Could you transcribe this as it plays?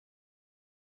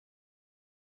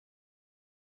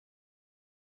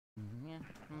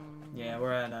Yeah,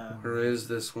 we're at Where is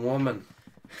this woman?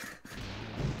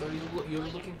 You're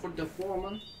looking for the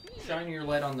woman? Shine your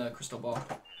light on the crystal ball.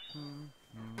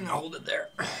 And hold it there.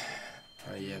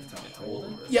 Oh, you have to hold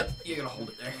it? Yep, you're gonna hold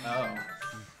it there. Oh.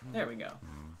 There we go.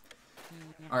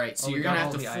 Alright, so Oh, you're we got gonna have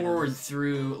all to the forward items.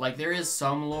 through, like there is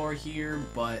some lore here,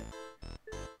 but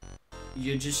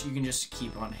you can just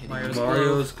keep on hitting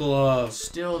Mario's glove.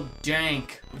 Still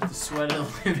dank with the sweat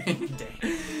of the living. Dank.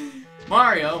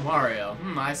 Mario.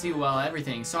 I see well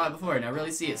everything. Saw it before, now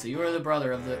really see it. So you are the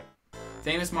brother of the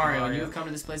famous Mario, and you have come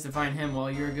to this place to find him. Well,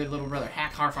 you're a good little brother.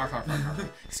 Hack, harf.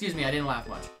 Excuse me, I didn't laugh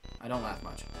much. I don't laugh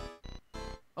much.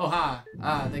 Oh, ha.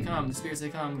 Ah, they come. The spirits, they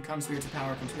come. Come, spirits of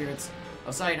power. Come, spirits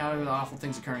of sight. How are the awful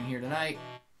things occurring here tonight?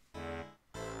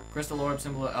 Crystal orb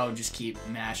symbol. Oh, just keep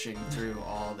mashing through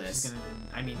all this.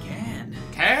 Can!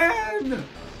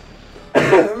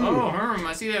 Oh,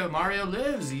 I see that Mario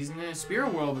lives. He's in the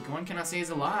spirit world, but one cannot say he's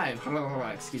alive.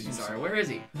 Excuse me, sorry. Where is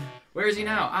he? Where is he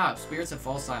now? Ah, spirits have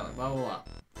fallen silent. Blah, blah, blah.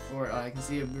 Or I can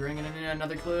see it bringing in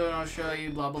another clue, and I'll show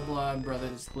you. Blah, blah, blah. Brother,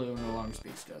 this clue no longer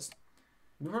speaks to us.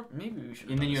 Maybe we should.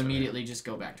 And then you immediately just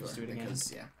go back to Just her. do it again.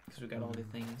 Because, yeah. Because we got all the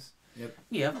things. Yep.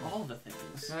 We have all the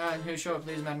things. Who show up,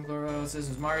 please, Madam Cloro. This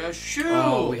is Mario. Shoo!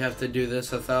 Oh, we have to do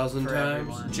this 1,000 For times?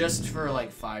 everyone. Just for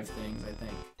like 5 things, I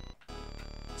think.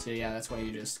 So yeah, that's why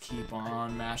you just keep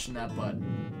on mashing that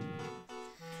button.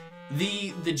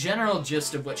 The general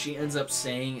gist of what she ends up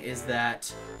saying is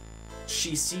that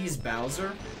she sees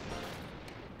Bowser,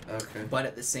 Okay. but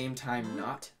at the same time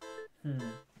not.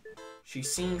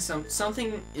 She's seeing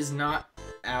something is not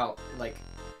out. Like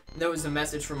there was a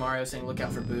message from Mario saying look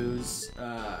out for booze.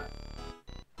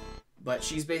 But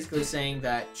she's basically saying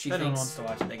that she If anyone thinks wants to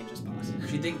watch it, they can just pause.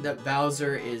 she thinks that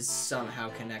Bowser is somehow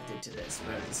connected to this,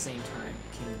 but at the same time,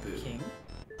 King Boo. King?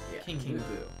 Yeah, King King Boo.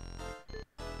 Boo.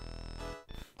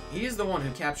 He is the one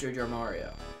who captured your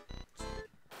Mario.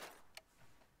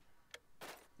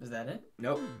 Is that it?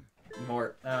 Nope.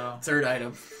 More. Oh. 3rd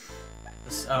item.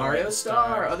 Mario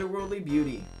Star, otherworldly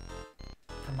beauty.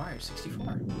 From Mario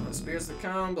 64. Spirits that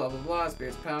come, blah blah blah.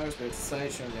 Spirits of power, spirits of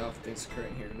sight, showing the awful things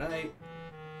occurring here tonight.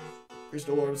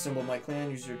 Crystal orb symbol of my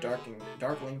clan. Use your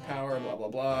darkling power. Blah blah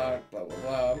blah. Blah blah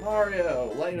blah.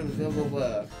 Mario, light of blah blah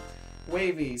blah.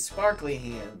 Wavy, sparkly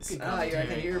hands. Ah, I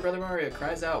can hear your brother Mario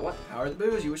cries out. What? Power of the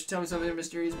booze. You wish to tell me something of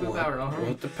mysterious boo power?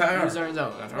 What the power?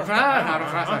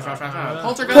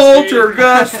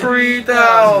 Poltergust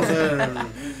 3000!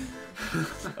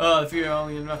 If you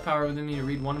only have enough power within me to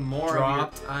read one more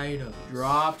Dropped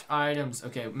items.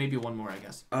 Okay, maybe one more, I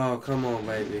guess. Oh, come on,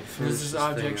 baby. This is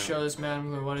object. Show this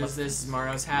man. What is this?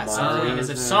 Mario's hat. Mario's Sounding as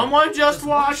if hat. someone just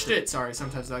washed it. Sorry,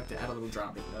 sometimes I like to add a little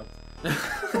dropping though.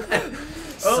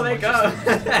 Oh, thank God.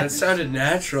 That sounded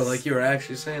natural, like you were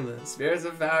actually saying that. Spirits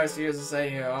of power, spirits of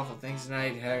sight, here awful things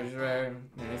tonight. And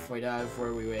if we die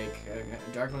before we wake,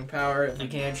 darkling power. If we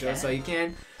can, show us all you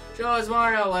can. Show us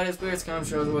Mario. Let his spirits come.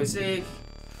 Show us what we seek.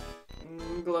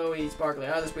 Glowy, sparkly.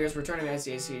 The spirits returning. I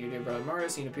see your dear brother Mario.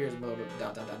 Scene appears. Blah, blah,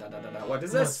 blah. What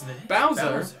is this?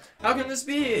 Bowser? How can this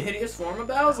be? A hideous form of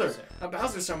Bowser. A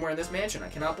Bowser somewhere in this mansion. I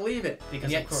cannot believe it. Because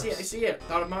and yet, of course. I see it.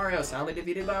 Thought of Mario. Soundly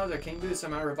defeated Bowser. King Boo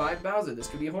somehow revived Bowser. This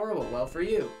could be horrible. Well, for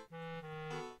you.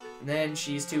 And then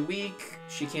she's too weak.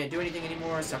 She can't do anything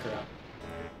anymore. Suck her up.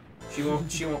 She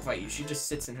won't fight you. She just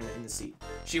sits in the seat.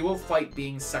 She will fight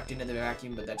being sucked into the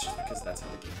vacuum, but that's just because that's how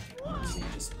the game works.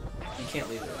 You can't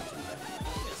leave her into the vacuum.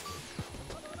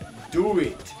 Do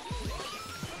it.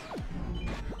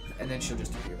 And then she'll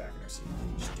just appear back in her seat.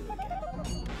 Just do it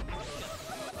again.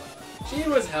 She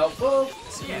was helpful.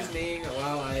 Excuse me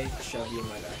while I shove you in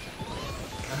my vacuum.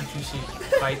 I think she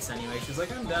fights anyway. She's like,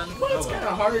 I'm done. Well, it's kind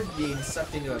of hard being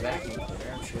sucked into a vacuum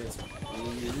cleaner. I'm sure it's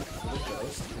weird for the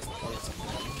ghost.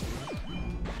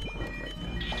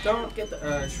 Don't get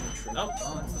the shrimp. Nope.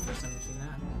 Oh, that's the first time we've seen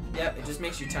that. Yep, it just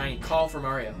makes you tiny. Call for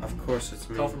Mario. Of course it's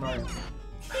me. Call for Mario.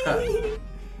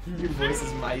 Your voice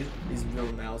is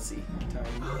real mousy. Tiny.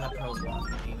 Oh, that pearl's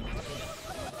walking.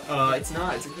 It's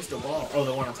not. It's a crystal ball. Oh,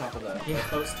 the one on top of the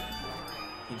post.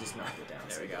 He just knocked it down.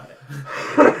 There so we you go.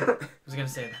 got it. I was gonna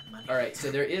say that money. Alright,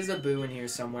 so there is a boo in here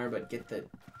somewhere, but get the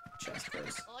chest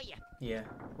first. Yeah.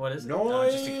 What is it? Noise! Oh,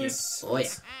 just a key. Oh, yeah.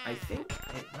 I think it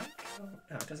might go...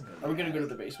 No, it doesn't go. Are we gonna go to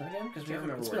the basement again? Because Can't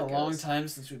remember it's where been it a long goes. time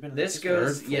since we've been. This in the basement.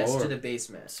 goes, Third yes, floor. to the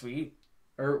basement. Sweet.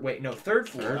 Or, wait, no, third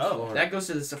floor. Third floor. That goes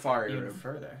to the safari Even room.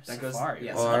 further. That goes- Safari.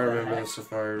 yes. Oh, I remember the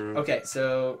safari room. Okay,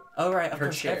 so Oh, right. Of Her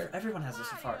course, chair. Everyone has a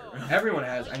safari room. everyone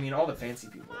has, I mean, all the fancy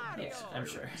people. have Yeah, I'm safari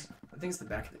sure. rooms. I think it's the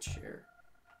back of the chair.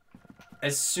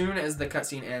 As soon as the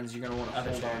cutscene ends, you're going to want to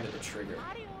Other hold chair. on to the trigger.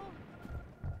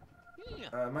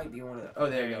 It might be one of the... Oh,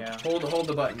 there you There go. you Hold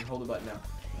the button. Hold the button now.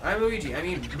 I'm Luigi. I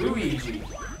mean Luigi.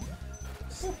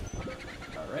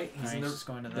 All right. He's in just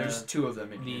going to the. There's two of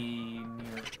them in the here.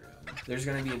 near. There's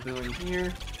gonna be a boo in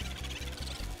here.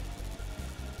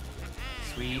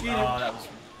 Sweet. Yeah. Oh, that was.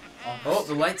 Oh,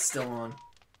 the light's still on.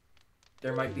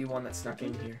 There might be one that snuck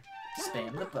in here.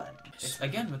 Spam the button. It's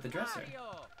again with the dresser.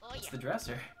 It's the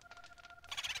dresser.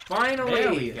 Finally!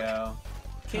 There we go.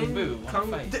 Kung Boo, wanna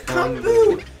fight? Kung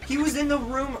Boo! He was in the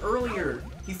room earlier.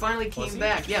 He finally came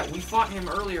back. Yeah, we fought him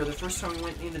earlier the first time we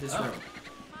went into this room.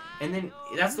 And then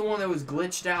that's the one that was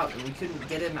glitched out, and we couldn't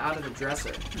get him out of the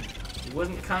dresser. He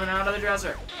wasn't coming out of the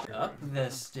dresser. Up the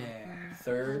stair.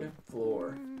 3rd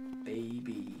floor,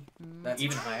 baby. That's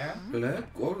Even higher?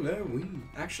 Let go, let win.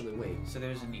 Actually, wait. So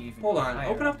there's an even. Hold on. higher.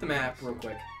 Open up the map real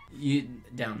quick. You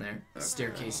down there.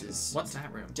 Staircases. What's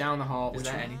that room? Down the hall. Is Which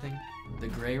that one? anything? The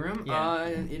gray room? Yeah.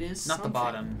 It is Not the something.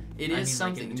 bottom. It I is mean, like,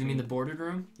 something. in You mean the between. bordered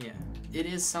room? Yeah. It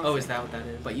is something. Oh, is that what that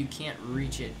is? But you can't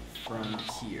reach it from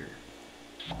here.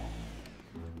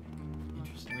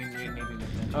 Interesting. Maybe we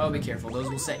have to Oh, be careful. Those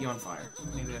will set you on fire.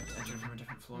 Maybe we have to enter from a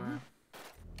different floor.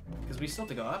 Because we still have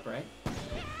to go up, right?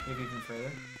 Maybe even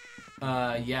further.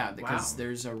 Yeah, because Wow.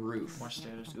 there's a roof. More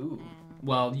stairs. Ooh.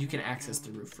 Well, you can access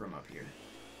the roof from up here.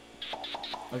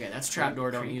 Okay, that's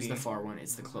trapdoor. Don't use the Creepy. far one.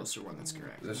 It's the closer one that's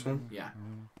correct. This one? Yeah.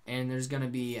 And there's gonna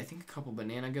be, I think, a couple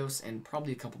banana ghosts and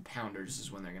probably a couple pounders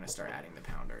is when they're gonna start adding the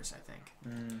pounders, I think.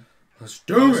 Let's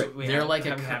do it! They're like we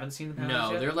haven't seen the pounders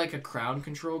No, yet? they're like a crowd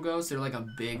control ghost. They're like a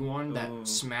big one that Ooh.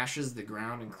 smashes the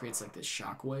ground and creates like this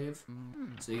shockwave.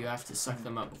 So you have to suck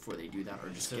them up before they do that, or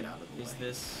just So get out of the way. Is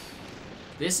this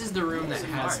This is the room that Is it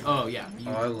has. fire? Oh yeah.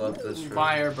 Oh, I love this room.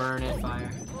 Fire, burn it.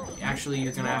 fire? Actually,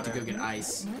 you're gonna have to go get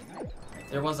ice.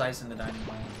 There was ice in the dining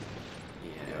hall.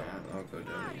 Yeah. I'll go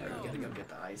down You here. gotta go get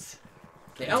the ice.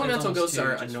 The There's elemental almost ghosts two,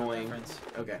 are just for annoying. reference.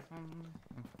 Okay.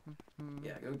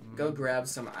 Yeah, go grab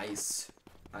some ice.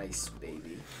 Ice,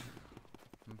 baby.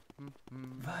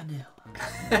 Vanilla.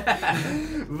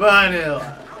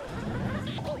 Vanilla.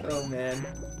 Oh man.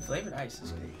 Flavored ice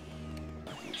is good.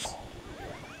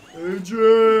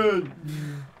 Adrian!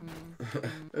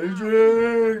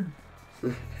 Adrian!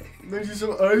 Make you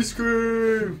some ice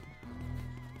cream!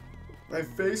 My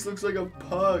face looks like a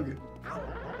pug.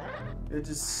 It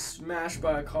just smashed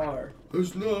by a car.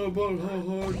 It's not about how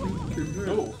hard you can hit.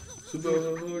 Oh. It's about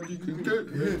how hard you can get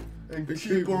hit. And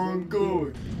keep on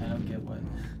going. I don't get what.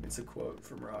 It's a quote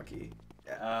from Rocky.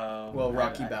 Oh. Well,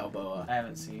 Rocky Balboa. I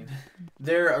haven't seen.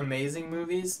 They're amazing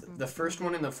movies. The first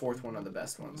one and the fourth one are the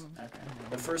best ones. Okay.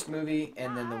 The first movie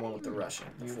and then the one with the Russian.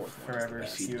 The You fourth one is the forever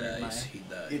best. He He dies, dies, he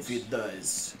dies. If it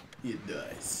does, it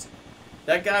does.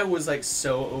 That guy was like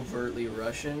so overtly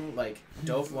Russian. Like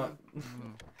Dolph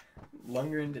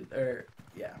Lundgren did,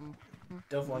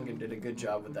 Dolph Lundgren did a good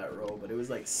job with that role, but it was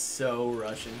like so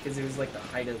Russian because it was like the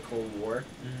height of the Cold War,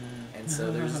 and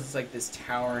so there's just like this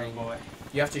towering. Oh boy.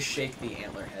 You have to shake the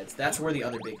antler heads. That's where the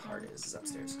other big heart is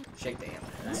upstairs. Shake the antler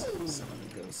heads. Some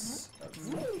of the ghosts.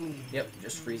 Yep,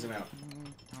 just freeze them out,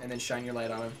 and then shine your light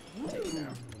on them. Take them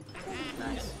out.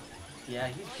 Nice. Yeah,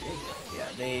 he's big.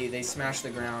 Yeah, they smash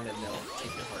the ground and they'll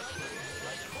take your heart.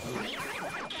 They're really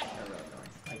annoying.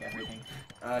 Like everything.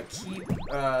 Keep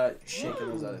shaking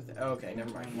those other things. Okay, never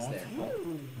mind. He's there.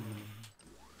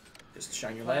 Just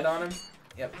shine your light on him.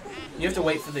 Yep. You have to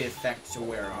wait for the effect to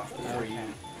wear off before you.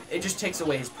 It just takes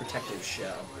away his protective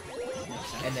shell,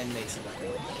 and then makes him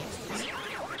like a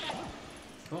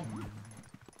Cool.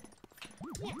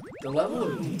 The level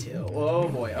of detail. Oh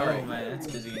boy. All Oh right. man, it's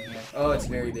busy in here. Oh, it's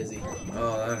very busy.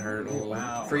 Oh, that hurt. Oh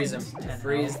wow. Freeze him. 10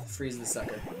 Freeze. health. Freeze the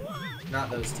sucker. Not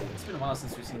those two. It's been a while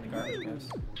since we've seen the garbage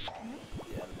ghost.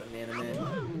 Yeah, the banana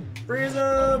man. Freeze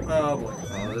him. Oh boy.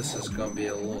 Oh, this is gonna be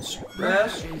a little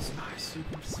splash. Is my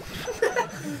super suit?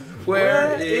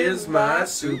 Where is my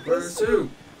super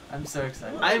suit? I'm so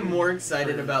excited. I'm more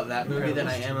excited about that movie than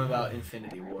I am about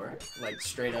Infinity War. Like,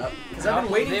 straight up. Because I've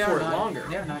been waiting They for are it not- longer.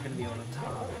 They're not going to be able to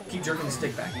top. Keep jerking the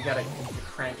stick back. You gotta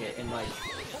crank it and, like,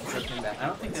 jerk him back. I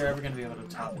don't think they're ever going to be able to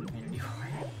top Infinity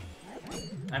War.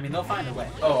 I mean, they'll find a way.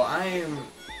 Oh, I'm...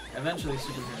 Eventually,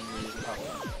 superhero movies will probably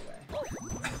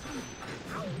find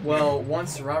a way. Well,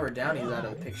 once Robert Downey's out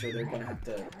of the picture, they're gonna have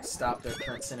to stop their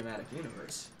current cinematic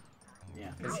universe. Yeah.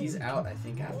 Because he's out, I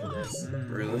think, after this.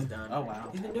 Really? He's done. Oh wow.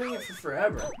 He's been doing it for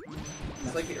forever.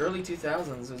 It's like the early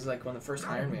 2000s. It was like when the first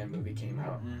Iron Man movie came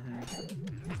out.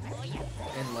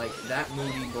 And, like, that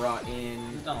movie brought in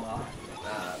He's done a lot.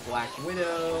 Black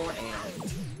Widow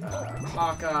and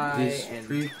Hawkeye These and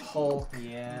pre- Hulk.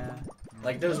 Yeah.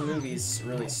 Like, those movies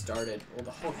really started. Well,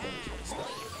 the Hulk movies really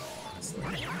started, honestly. I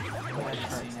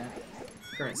haven't seen it.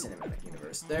 Current cinematic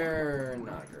universe. They're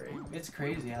not great. It's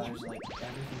crazy how there's like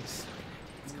everything's.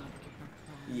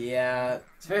 Yeah.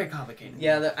 It's very complicated.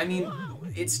 Yeah, I mean,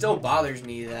 it still bothers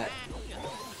me that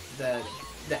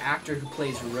the actor who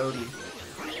plays Rhodey,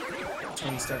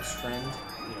 Tony Stark's friend,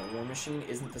 War Machine,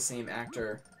 isn't the same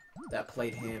actor that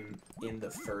played him in the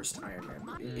first Iron Man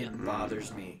movie. It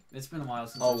bothers me. It's been a while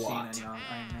since A I've lot. seen any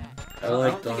Iron Man. I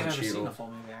like don't Don think I've ever seen Cheadle. the full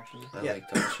movie, actually. I Yeah. like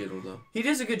Don Cheadle though. He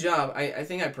does a good job. I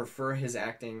think I prefer his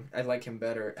acting. I like him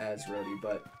better as Rhodey,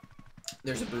 but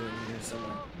there's a boo in here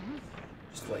somewhere.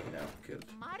 Just to let you know. Good.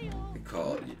 We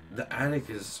call it. The attic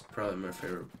is probably my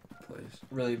favorite place.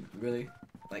 Really, really,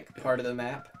 like part of the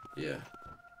map. Yeah.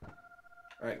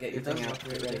 All right, get your It does thing look out.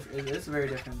 very Get ready. different. It is very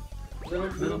different. Little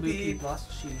Little Boo Boo Peep. lost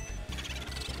sheep.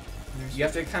 You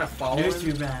have to kind of follow him.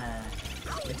 Nursery rhyme.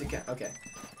 You have to get, okay.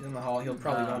 He's in the hall. He'll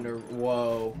probably go under.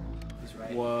 Whoa. He's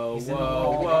right. Whoa. He's in the whoa.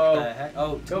 hall. Whoa. What the heck?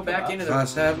 Oh, did Go he back up? into the.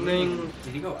 What's happening?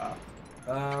 Did he go up?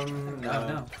 No.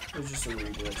 No. It was just a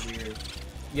weird glitch. Weird.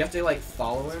 You have to like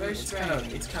follow him. very It's kind of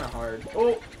strange. hard.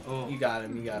 Oh, Oh, you got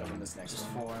him. You got him in this next just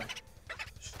one. 4.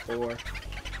 Just 4.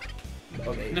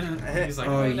 Okay. He's like,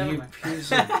 Oh, wait, never you mind.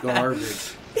 piece of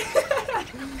garbage.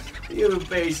 You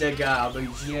piece of garbage.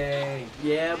 Yay.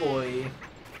 Yeah, boy.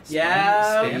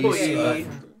 Yeah, Spam boy. Piece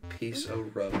of, piece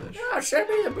of rubbish. Ah, send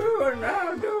me the boo and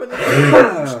I'll do the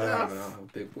stuff. Oh,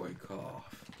 big boy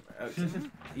cough. Okay.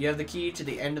 You have the key to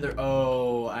the end of the.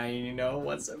 Oh, I know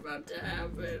what's about to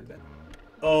happen.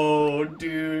 Oh,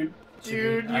 dude,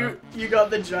 Should we- I you got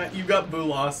the giant. You got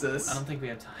BOOLOSSUS. I don't think we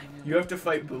have time. You have to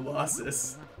fight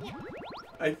BOOLOSSUS.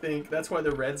 I think that's why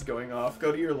the red's going off.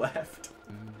 Go to your left.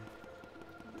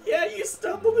 Yeah, you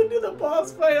stumbled into the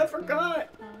boss fight. I forgot.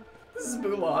 This is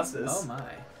BOOLOSSUS. Oh my.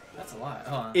 That's a lot.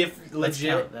 Hold on. If Let's legit,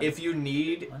 count them. if you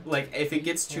need, like, if it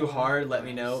gets too hard, let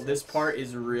me know. This part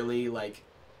is really, like,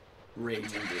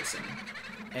 rage-inducing.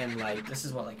 And, like, This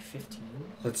is what, like 15?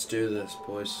 Let's do this,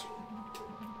 boys.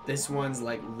 this one's,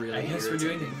 like, really I guess we're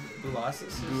doing irritating.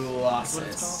 BOOLOSSUS.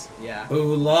 BOOLOSSUS. Yeah.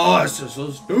 BOOLOSSUS,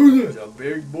 let's do He's this. a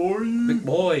big boy. Big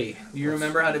boy. You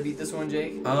remember how to beat this one,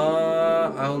 Jake?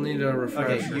 I'll need a Okay,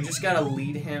 refresher. you just gotta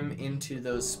lead him into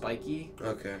those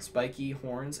spiky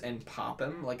horns and pop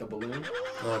him like a balloon.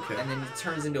 Okay. And then he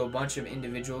turns into a bunch of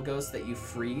individual ghosts that you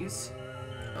freeze.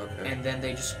 Okay. And then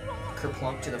they just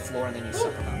kerplunk to the floor and then you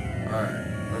suck them out. Alright.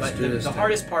 Let's But do this. the thing.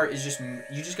 hardest part is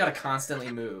you just gotta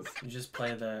constantly move. You just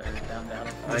play the down down.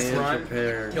 I just am run.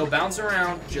 prepared. He'll bounce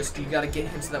around, just you gotta get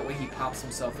him so that way he pops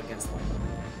himself against them.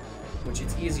 Which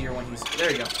it's easier when he's, there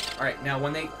you go. Alright, now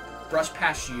when they brush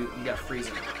past you, you gotta freeze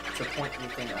them. So point your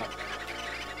thing up.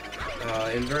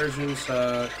 Inversion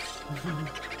sucks.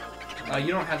 You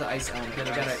don't have the ice on, you're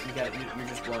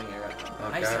just blowing air at them.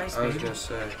 Okay, Ice, I was baby. gonna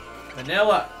say.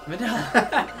 Vanilla!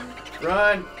 Vanilla.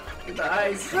 Run! Get the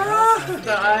ice! Ah! Get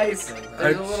the ice!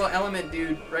 There's a I- little element,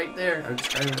 dude, right there. I'm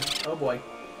trying to. Oh boy.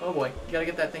 Oh boy. You gotta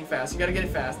get that thing fast. You gotta get it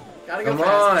fast. Gotta go Come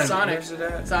fast. on! Sonic. Where's it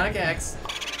at? Sonic X.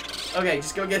 Okay,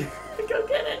 just go get it. Go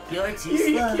get it. You're too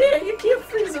You slow. can't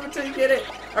freeze him until you get it.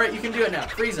 Alright, you can do it now.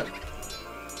 Freeze him.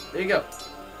 There you go.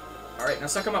 Alright, now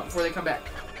suck them up before they come back.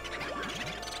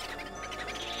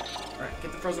 Alright,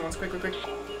 get the frozen ones quick, quick, quick.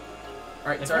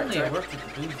 Alright, If sorry, only sorry. it worked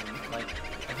with the booze, like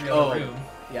every Oh. other room.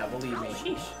 Yeah, believe me.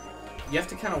 Sheesh. You have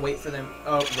to kind of wait for them.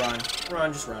 Oh, run.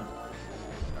 Run, just run.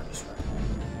 Run, just run.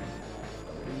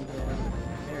 Lead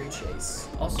in. Mary Chase.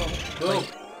 Also, Boom.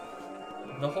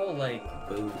 like, the whole like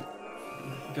Boo.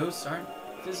 ghosts aren't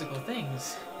physical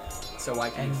things. So why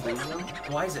can you And freeze them?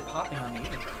 why is it popping on the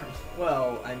unicorn?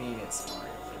 Well, I mean, it's fine.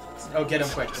 Oh, get them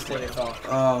quick before they fall.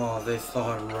 Oh, they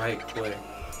thought right quick.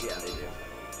 Yeah, they do.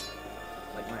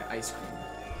 Like my ice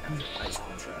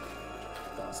cream truck.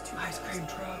 That was too Ice fast. cream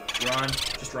truck. Run,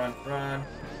 just run, run.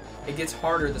 It gets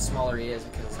harder the smaller he is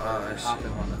because I you pop see.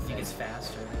 him on the He thing. gets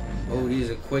faster. Oh, he's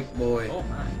a quick boy. Oh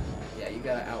my. Yeah, you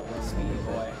gotta outrun Speedy him.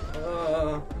 boy.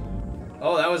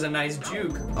 Oh, that was a nice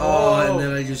juke. Oh, and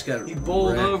then I just got. He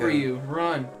bowled wrecked. over you.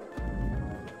 Run.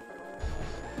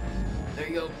 There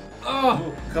you go.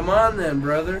 Oh, Come on then,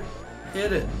 brother.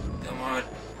 Hit it. come on.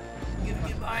 You gotta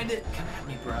get behind it. Come at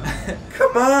me, bro.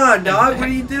 Come on, dog. What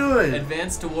are you doing?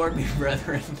 Advance toward me,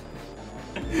 brethren.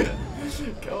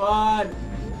 Come on.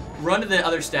 Run to the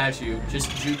other statue.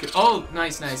 Just juke it. Oh,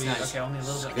 nice, nice, Sweet. nice. Okay, only a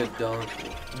little bit. Good donkey.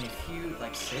 Only a few,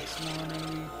 like 6 more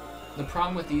maybe. The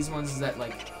problem with these ones is that,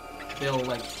 like, they'll,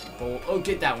 like, bowl. Oh,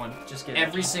 get that one. Just get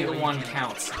Every it. single Okay, one you can-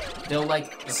 counts. They'll,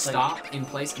 like, It's stop in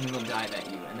place and then they'll dive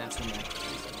at you. And that's when they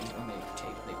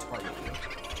target you.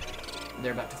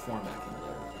 They're about to form back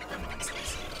into their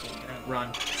monsters.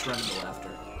 Run. Just run to the left.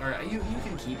 Or you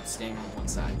can keep staying on one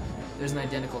side. There's an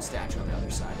identical statue on the other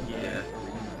side of the Yeah. arena,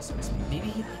 so to speak. Maybe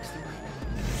he likes the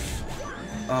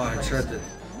right. Oh, I tried to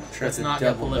Let's to not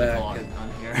get double political back.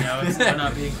 on here. No, we're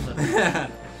not being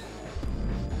political.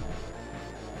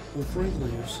 Well,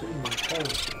 frankly, you're saying my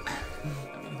policy.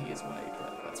 I mean, he is white,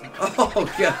 but that's my Oh,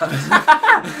 God.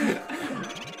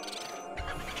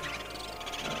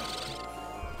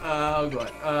 Oh,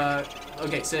 God.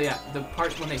 Okay, so yeah, the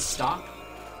part when they stop,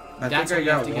 I that's think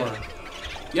I when you have got to one.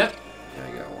 get. Yep. Yeah,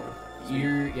 I got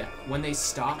one. Yeah, when they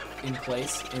stop in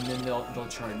place, and then they'll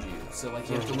charge you. So like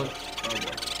you have to look. Oh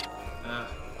boy.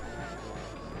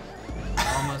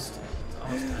 Almost.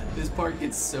 This part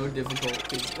gets so difficult.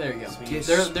 There you go. Get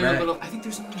They're a smacked. little. I think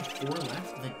there's only 4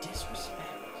 left. The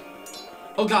disrespect.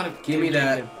 Oh, got him. Give me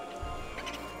that.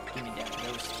 Give me that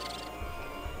ghost.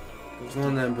 Come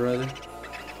on then, brother.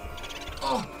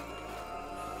 Oh.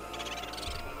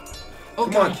 Oh,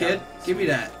 Come got on, him. kid. Give me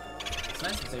that. It's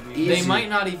nice that they Easy. They might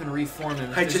not even reform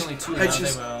him if I there's just, only 2 I left.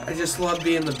 just, they will. I just love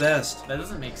being the best. That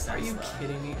doesn't make sense. Are you though.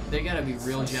 kidding me? They gotta be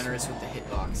real generous with the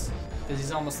hitbox. Because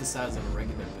he's almost the size of a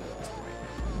regular boot at this point.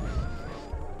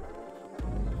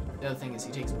 The other thing is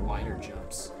he takes wider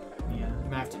jumps. Yeah. You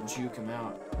might have to juke him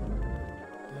out.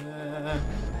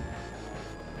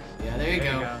 Yeah, there you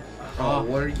go. Oh,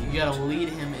 what are you? You gotta lead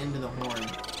him into the horn.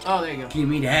 Oh, there you go. Give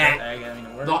me that. There you go. I mean,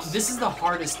 it works. This is the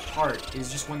hardest part,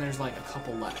 is just when there's like a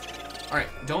couple left. Alright,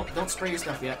 don't spray your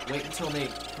stuff yet. Wait until they...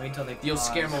 Wait until they You'll pause.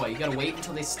 scare them away. You gotta wait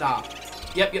until they stop.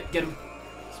 Yep, get him.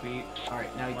 Sweet.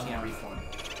 Alright, now you One can't more. reform.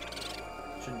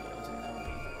 Shouldn't be able to. That would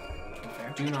be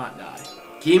unfair. Do not die.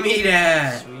 Give me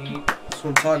that. Sweet. That's what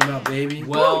I'm talking about, baby.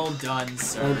 Well done,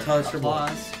 sir. Untouchable.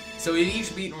 Applause. So we've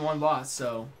each beaten 1 boss,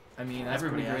 so... I mean, that's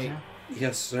Everybody pretty has great. now.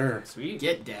 Yes, sir. Sweet.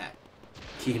 Get that.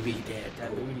 Give me that.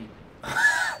 that booty.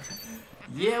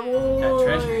 Yeah, boy! That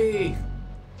treasure.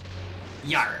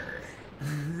 Yar!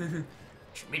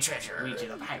 Me treasure. Luigi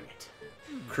the pirate.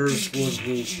 Curse was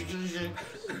the.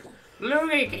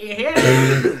 Louie, can you hear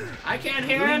me? I can't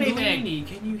hear anything. Luigi,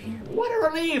 can you hear me? What a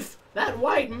relief! That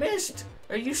white mist!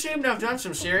 You seem to have done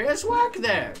some serious work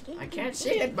there. I can't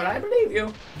see it, but I believe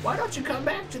you. Why don't you come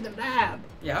back to the lab?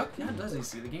 Yeah, how does he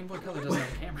see? The Game Boy Color doesn't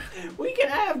have a camera. We can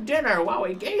have dinner while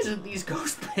we gaze at these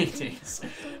ghost paintings.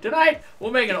 Tonight,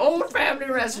 we'll make an old family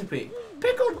recipe.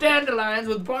 Pickled dandelions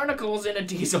with barnacles in a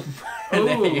diesel Ooh,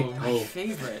 my Oh.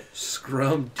 favorite.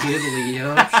 Scrum diddly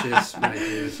umptious, my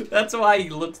dude. That's why he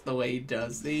looks the way he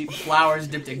does. The flowers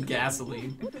dipped in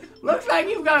gasoline. Looks like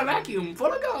you've got a vacuum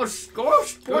full of ghosts.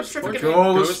 Ghost purification.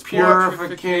 Ghost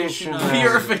purification.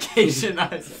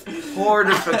 Purificationizer.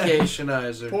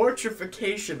 Fortificationizer.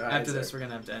 Portrificationizer. After this, we're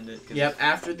gonna have to end it. 'cause Yep,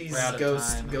 after these we're out of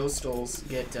time. ghostals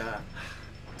get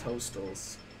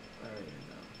toastals.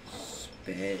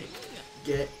 Spag.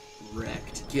 Get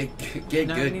wrecked. Get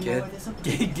No, good, you know kid. what is up?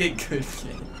 Get good, kid.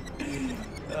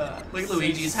 Look at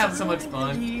Luigi, he's having so much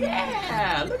fun.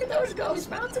 Yeah, look at those ghosts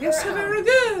bouncing Yes, around. very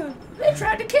good. They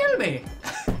tried to kill me.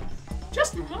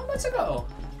 Just moments ago.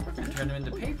 We're gonna turn them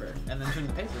into paper, and then turn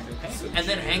the paper into a painting. And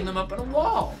then hang them up on a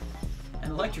wall.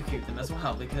 And electrocute them as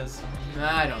well, because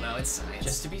I don't know, it's science.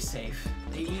 just to be safe,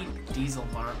 They eat diesel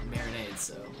marinade,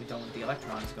 so... we don't want the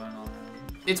electrons going on.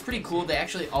 It's pretty cool. They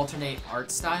actually alternate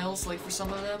art styles, like for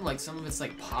some of them. Like some of it's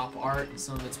like pop art, and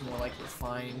some of it's more like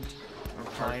refined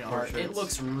art. portraits. It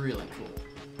looks really cool.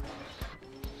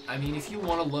 I mean, if you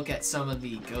want to look at some of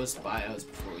the ghost bios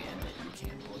before we end it, you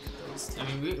can look at those too. I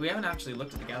mean, we haven't actually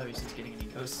looked at the gallery since getting any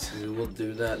ghosts. We will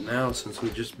do that now since we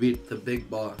just beat the big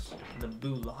boss. The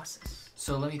BOOLOSSUS.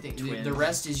 So let me think. The Twins.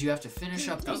 rest is you have to finish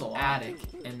up That was the a lot. attic,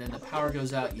 and then the power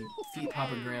goes out. You defeat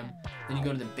Papa Grimm. Then you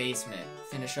go to the basement,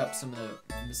 finish up some of the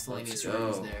miscellaneous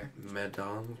rooms there.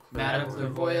 Madame Madame Clairvoyant,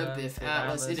 Clairvoyant, Biff Biff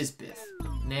Atlas. Atlas. It is Biff.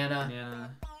 Nana, Yeah.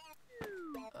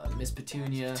 Miss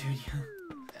Petunia, Petunia.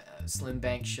 Slim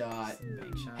Bank Shot,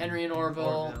 Bankshot. Henry and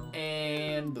Orville, Orville.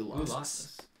 and BOOLOSSUS.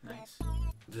 BOOLOSSUS. Nice.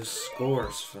 This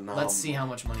score's phenomenal. Let's see how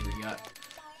much money we got.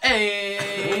 Hey!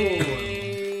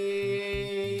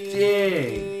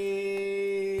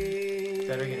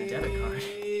 Better get a debit card.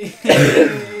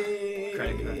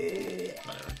 Credit card.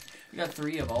 Whatever. We got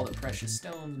 3 of all the precious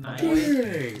stones, my Nice. boy.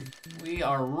 Dang. We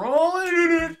are rolling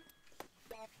in it.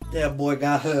 That boy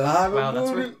got her eye. Wow,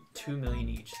 that's worth 2 million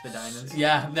each. The diamonds.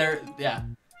 Yeah, they're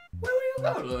Where will you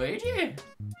go, Luigi?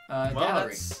 Well, Gallery.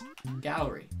 that's...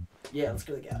 Gallery. Yeah, let's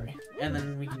go to the gallery, and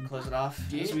then we can close it off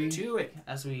Get to it.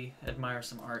 as we admire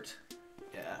some art.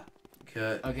 Yeah.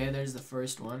 Cut. Okay, there's the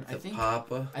first one. The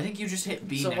Papa, I think you just hit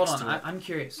B So next hold on, to it. I'm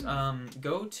curious.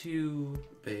 Go to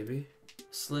baby.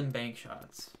 Slim Bank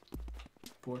Shots.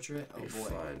 Portrait. Oh You boy.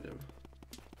 find him.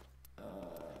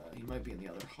 He might be in the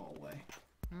other hallway.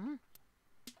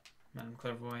 Madame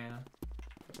Clairvoyant.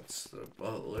 That's the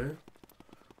butler.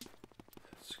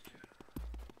 That's good.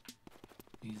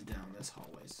 He's down this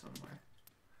hallway somewhere.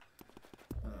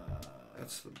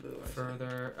 That's the boo. I think.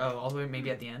 Further. Oh, all the way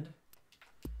maybe at the end.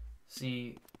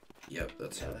 See, Yep,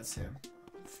 that's Yeah, it. that's him.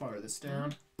 Farthest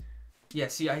down. Yeah,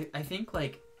 see, I think,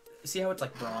 like, see how it's,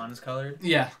 like, bronze colored?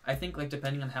 Yeah. I think, like,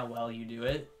 depending on how well you do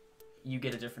it, you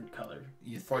get a different color.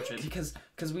 You Portrait. Because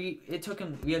we had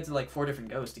to, like, 4 different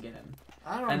goes to get him.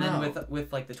 I don't And know. then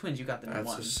with like, the twins, you got them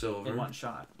That's a silver. in one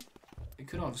shot. It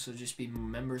could also just be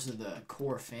members of the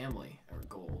core family or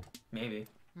gold. Maybe.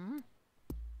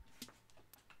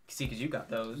 See, because you got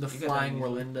those. The You got flying those.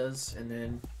 Rolindas, and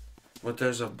then But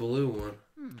there's a blue one.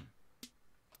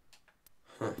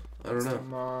 Huh. I don't the know.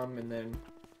 mom, and then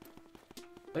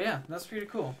But yeah, that's pretty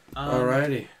cool.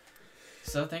 Alrighty.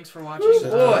 So thanks for watching. That's the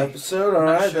boy. episode. I'm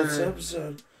not Alright, that's the sure-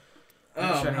 episode. I'm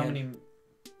not Oh, sure how man. many.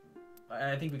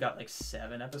 I think we got like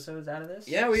 7 episodes out of this.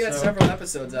 yeah, we got So, several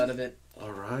episodes out of it.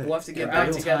 Alright. We'll have to get Yeah, back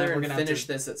real together time, we're and gonna have finish to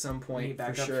this at some point meet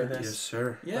back for up for sure. this. Yes,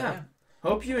 sir. But Yeah.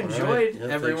 Hope you All right. enjoyed. Yeah,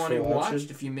 Everyone thanks who for watching.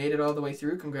 watched, if you made it all the way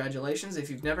through, congratulations. If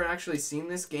you've never actually seen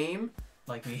this game,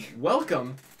 like me.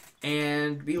 welcome.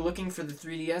 And be looking for the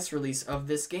 3DS release of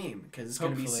this game because it's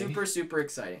going to be Hopefully. super, super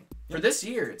exciting. For Yep. this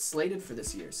year. It's slated for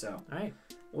this year. So All right.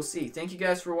 we'll see. Thank you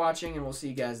guys for watching, and we'll see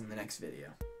you guys in the next video.